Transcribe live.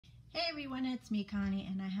Hey everyone, it's me, Connie,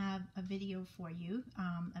 and I have a video for you.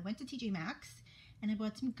 I went to TJ Maxx and I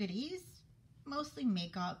bought some goodies, mostly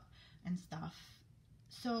makeup and stuff.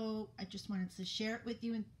 So I just wanted to share it with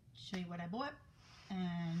you and show you what I bought.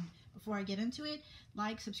 And before I get into it,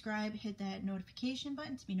 like, subscribe, hit that notification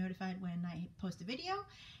button to be notified when I post a video.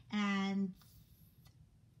 And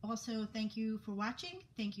also, thank you for watching.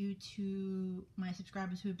 Thank you to my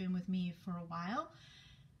subscribers who have been with me for a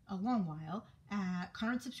long while,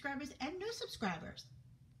 current subscribers and new subscribers.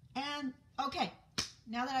 And okay,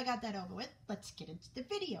 now that I got that over with, let's get into the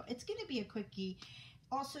video. It's going to be a quickie.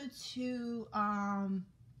 Also, to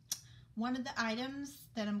one of the items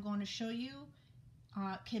that I'm going to show you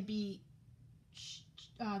can be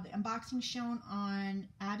the unboxing shown on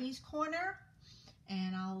Abby's Corner,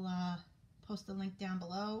 and I'll post the link down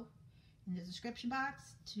below in the description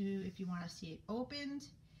box to if you want to see it opened.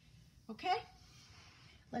 Okay,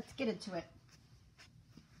 let's get into it.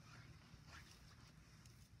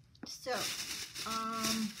 So,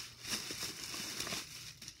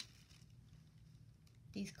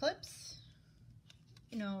 these clips,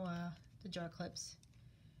 you know, the jar clips,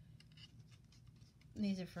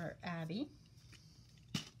 these are for Abby.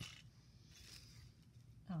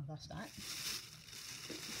 Oh, that's that.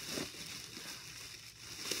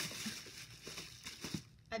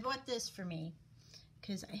 I bought this for me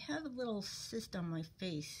because I have a little cyst on my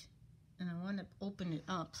face and I want to open it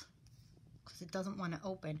up because it doesn't want to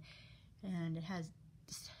open, and it has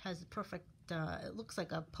the perfect it looks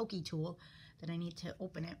like a pokey tool that I need to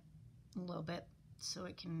open it a little bit so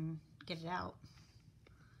I can get it out.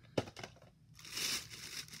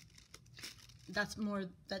 That's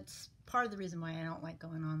part of the reason why I don't like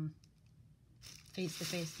going on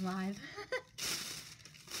face-to-face live.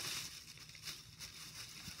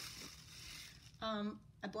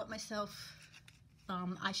 I bought myself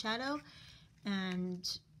eyeshadow, and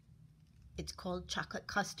it's called Chocolate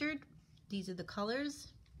Custard. These are the colors,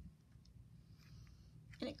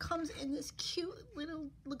 and it comes in this cute little,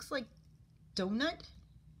 looks like donut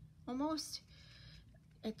almost.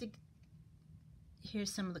 I think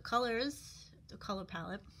here's some of the colors, the color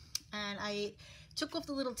palette, and I took off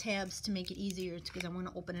the little tabs to make it easier because I want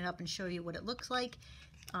to open it up and show you what it looks like.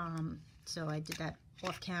 So I did that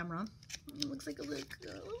off camera. It looks like a little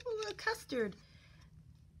custard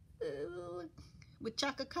with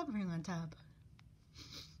chocolate covering on top.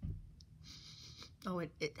 Oh,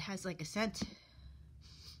 it has like a scent,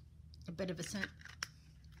 a bit of a scent.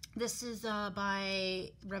 This is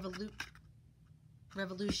by Revolution.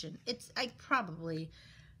 It's probably,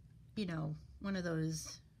 you know, one of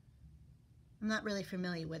those. I'm not really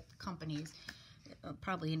familiar with companies.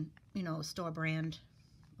 Probably, you know, a store brand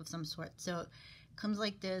of some sort. So it comes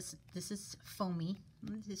like this. This is foamy.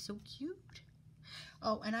 This is so cute.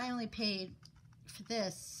 Oh, and I only paid for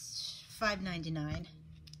this $5.99.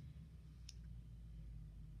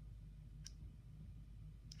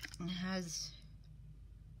 It has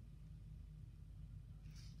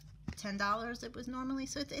 $10 it was normally,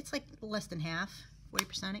 so it's like less than half,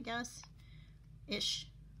 40% I guess, ish.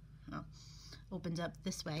 Oh, opens up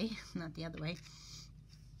this way, not the other way.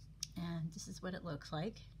 And this is what it looks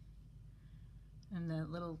like. And the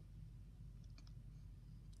little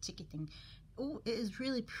ticket thing. Oh, it is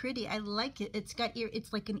really pretty. I like it. It's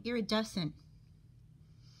like an iridescent.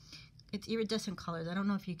 It's iridescent colors. I don't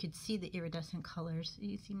know if you could see the iridescent colors.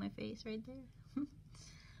 You see my face right there?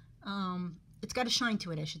 It's got a shine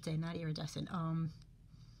to it, I should say, not iridescent.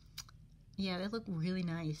 Yeah, they look really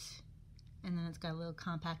nice. And then it's got a little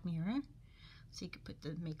compact mirror, so you could put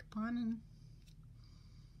the makeup on, and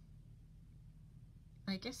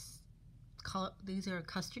I guess these are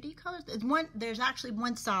custardy colors. There's actually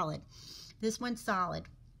one solid. This one's solid,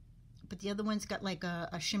 but the other one's got like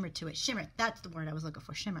a shimmer to it. Shimmer, that's the word I was looking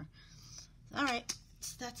for, shimmer. All right,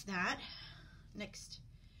 so that's that. Next.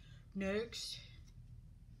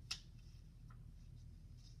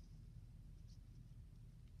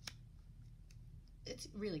 It's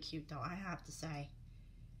really cute though, I have to say.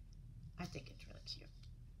 I think it's really cute.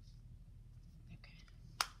 Okay.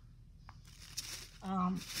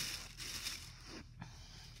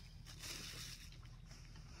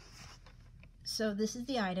 So this is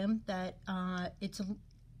the item that it's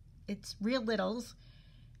Real Littles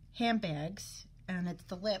handbags, and it's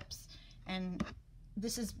the lips, and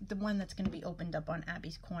this is the one that's going to be opened up on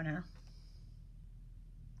Abby's Corner.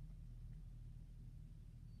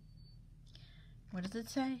 What does it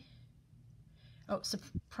say? Oh,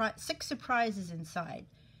 6 surprises inside.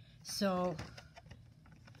 So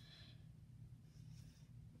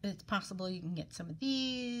it's possible you can get some of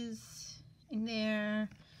these in there,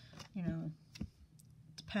 you know,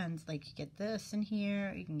 depends. Like, you get this in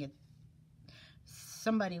here. You can get,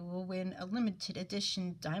 somebody will win a limited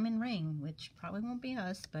edition diamond ring, which probably won't be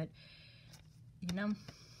us, but, you know,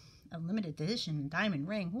 a limited edition diamond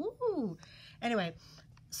ring. Woo! Anyway,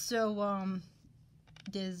 so,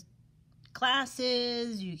 there's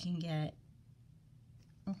glasses. You can get,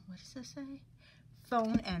 oh, what does this say?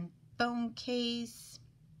 Phone and phone case.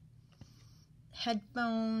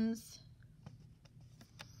 Headphones.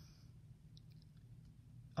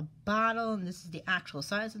 A bottle, and this is the actual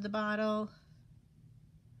size of the bottle.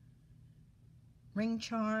 Ring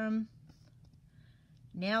charm.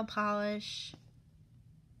 Nail polish.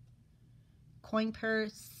 Coin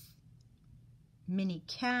purse. Mini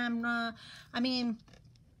camera. I mean,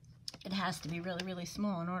 it has to be really, really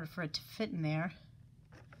small in order for it to fit in there.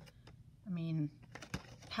 I mean,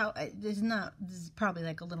 how, this is probably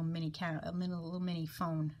like a little mini camera, a little mini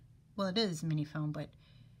phone. Well, it is a mini phone, but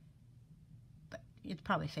it's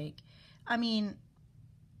probably fake. I mean,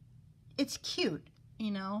 it's cute,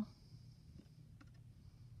 you know.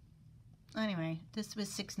 Anyway, this was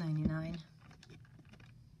 $6.99.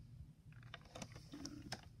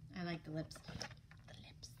 I like the lips. The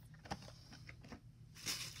lips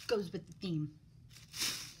goes with the theme.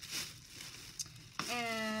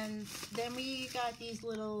 And then we got these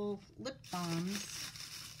little lip balms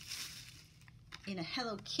in a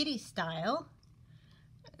Hello Kitty style.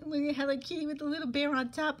 Look at Hello Kitty with the little bear on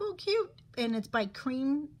top. Oh, cute. And it's by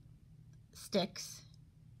Cream Sticks.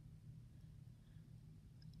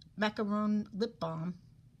 Macaron lip balm.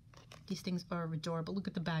 These things are adorable. Look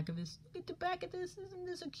at the back of this. Look at the back of this. Isn't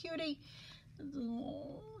this a cutie?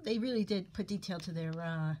 Oh, they really did put detail to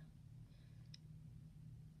their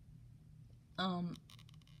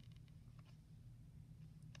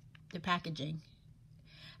packaging.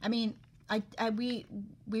 I mean,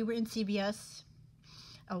 we were in CVS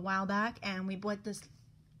a while back, and we bought this.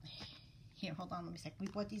 Here, hold on, let me see. We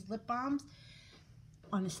bought these lip balms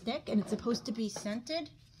on a stick, and it's supposed to be scented.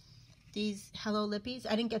 These Hello Lippies.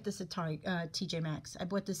 I didn't get this at TJ Maxx. I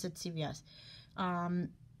bought this at CVS. And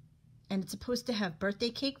it's supposed to have birthday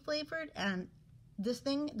cake flavored, and this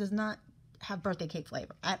thing does not have birthday cake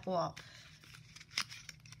flavor at all.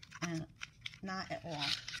 And not at all.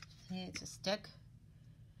 See, it's a stick.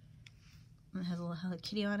 And it has a little Hello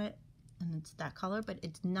Kitty on it, and it's that color, but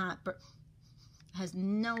it's not. It has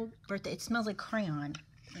no birthday. It smells like crayon,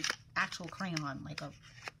 like actual crayon, like a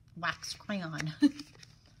wax crayon.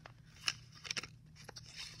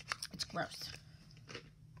 It's gross.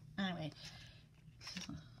 Anyway,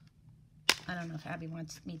 I don't know if Abby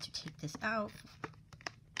wants me to take this out.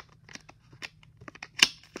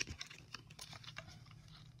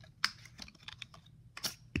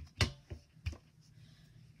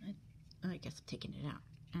 I guess I'm taking it out.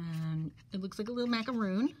 And it looks like a little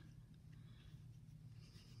macaroon.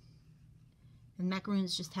 And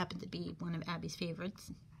macaroons just happen to be one of Abby's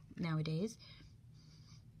favorites nowadays.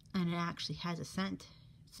 And it actually has a scent.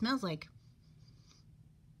 It smells like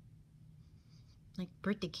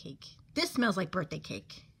birthday cake. This smells like birthday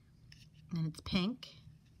cake. And it's pink.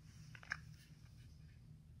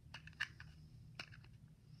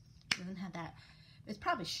 It doesn't have that. It's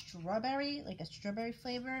probably strawberry, like a strawberry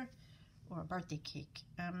flavor. Or a birthday cake.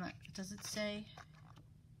 I'm not, does it say?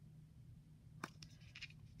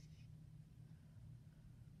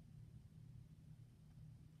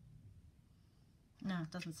 No,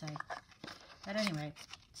 it doesn't say. But anyway,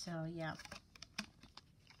 so yeah.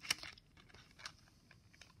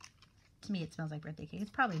 To me, it smells like birthday cake. It's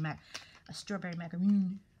probably a strawberry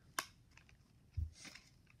macaroon.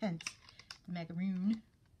 Hence, the macaroon.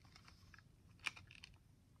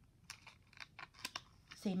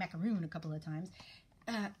 Say macaroon a couple of times.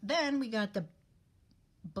 Then we got the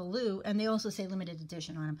blue, and they also say limited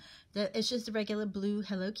edition on them. It's just a regular blue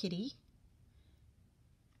Hello Kitty.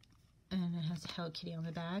 And it has Hello Kitty on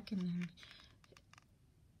the back, and then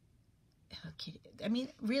Hello Kitty. I mean,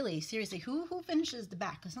 really, seriously, who finishes the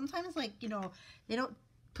back? Because sometimes, like, you know, they don't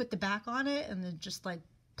put the back on it, and they're just like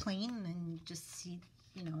plain, and you just see,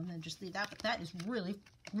 you know, and then just leave that. But that is really,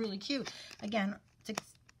 really cute. Again,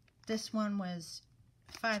 this one was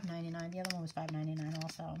 $5.99. The other one was $5.99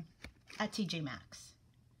 also at TJ Maxx,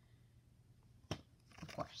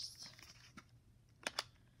 of course.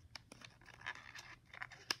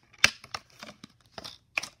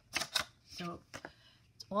 So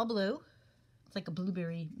it's all blue. It's like a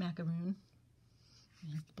blueberry macaroon.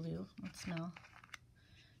 It's blue. Let's smell.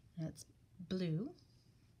 And it's blue.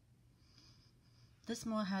 This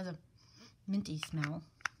more has a minty smell,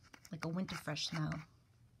 like a winter fresh smell.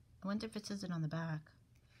 I wonder if it says it on the back.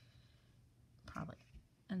 Probably.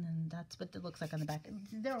 And then that's what it looks like on the back.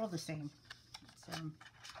 They're all the same. So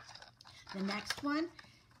the next one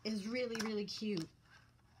is really, really cute.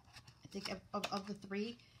 I think of the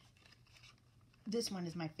three, this one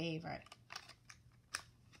is my favorite.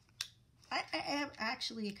 I am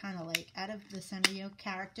actually kind of like, out of the Sanrio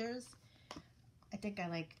characters, I think I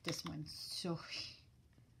like this one. So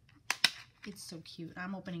it's so cute.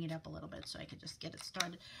 I'm opening it up a little bit so I can just get it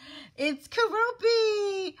started. It's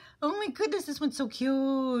Keroppi! Oh my goodness, this one's so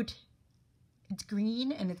cute. It's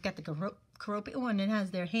green and it's got the Keroppi. Oh, and it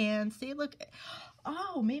has their hands. See, look.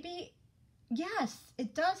 Oh, maybe. Yes,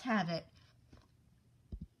 it does have it.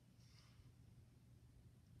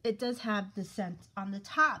 It does have the scent on the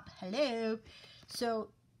top. Hello. So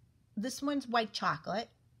this one's white chocolate.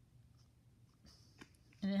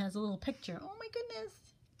 And it has a little picture. Oh my goodness.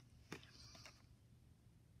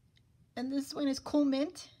 And this one is Cool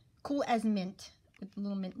Mint. Cool as mint. With a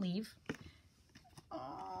little mint leaf.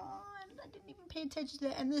 Oh, and I didn't even pay attention to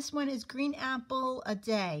that. And this one is Green Apple a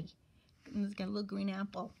Day. And it's got a little green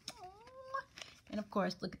apple. Oh. And of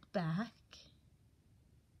course, look at the back.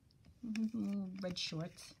 Red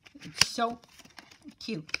shorts. It's so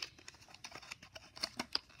cute.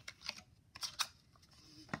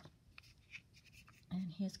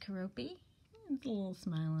 And here's Keroppi. With a little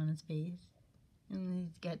smile on his face. And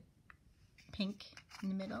he's got pink in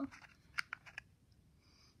the middle.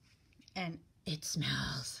 And it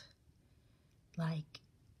smells like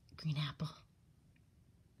green apple.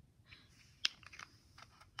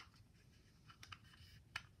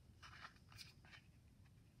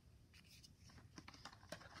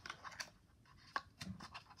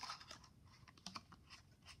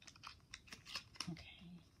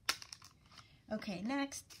 Okay,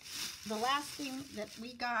 next, the last thing that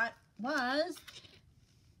we got was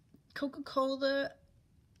Coca-Cola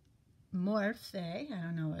Morphe. I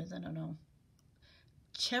don't know.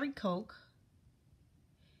 Cherry Coke.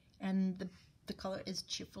 And the color is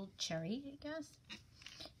Cheerful Cherry, I guess.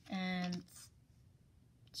 And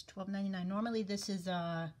it's $12.99. Normally this is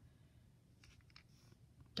 $30.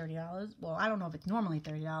 Well, I don't know if it's normally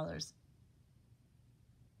 $30.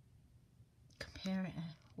 Compare it.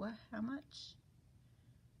 What? How much?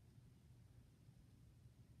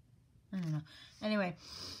 I don't know. Anyway,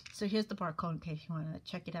 so here's the barcode in case you want to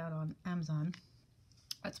check it out on Amazon.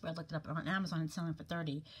 That's where I looked it up. On Amazon, it's selling for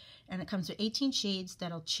 $30. And it comes with 18 shades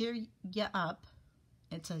that'll cheer ya up.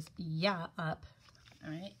 It says, ya up.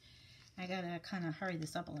 All right. I got to kind of hurry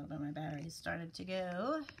this up a little bit. My battery's started to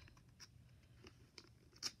go.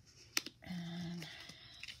 And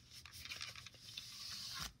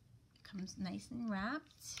it comes nice and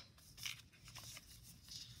wrapped.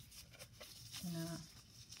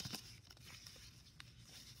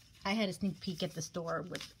 I had a sneak peek at the store.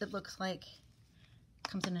 It looks like it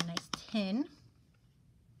comes in a nice tin.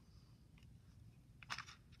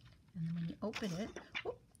 And then when you open it,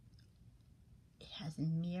 whoop, it has a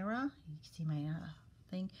mirror. You can see my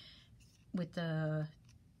thing with the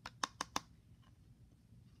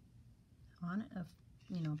on it,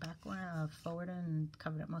 backward, forward, and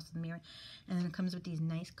covered up most of the mirror. And then it comes with these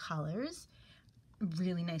nice colors,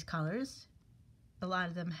 really nice colors. A lot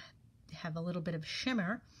of them have a little bit of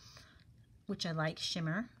shimmer, which I like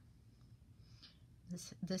shimmer.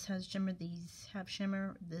 This has shimmer. These have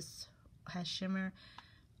shimmer. This has shimmer.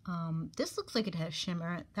 This looks like it has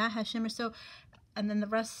shimmer. That has shimmer. So, and then the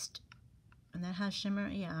rest, and that has shimmer.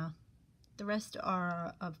 Yeah, the rest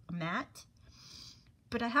are of matte.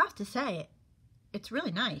 But I have to say, it's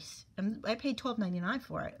really nice. And I paid $12.99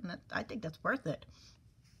 for it, and I think that's worth it.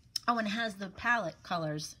 Oh, and it has the palette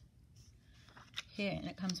colors here, and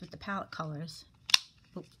it comes with the palette colors.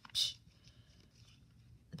 Oops.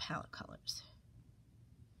 The palette colors.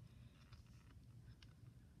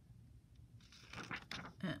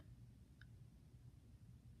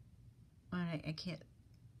 I can't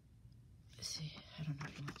see. I don't know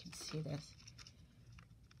if you can see this.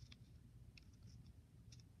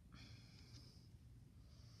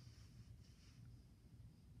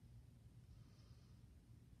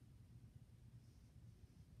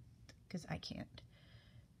 Because I can't,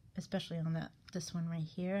 especially on this one right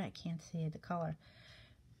here, I can't see the color.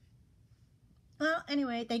 Well,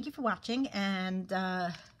 anyway, thank you for watching, and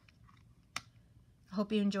I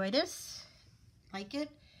hope you enjoyed this. Like it.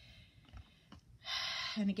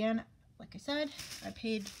 And again, like I said, I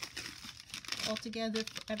paid altogether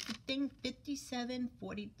for everything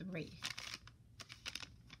 $57.43.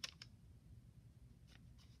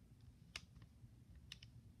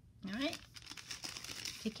 All right.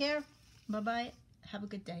 Take care. Bye-bye. Have a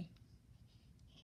good day.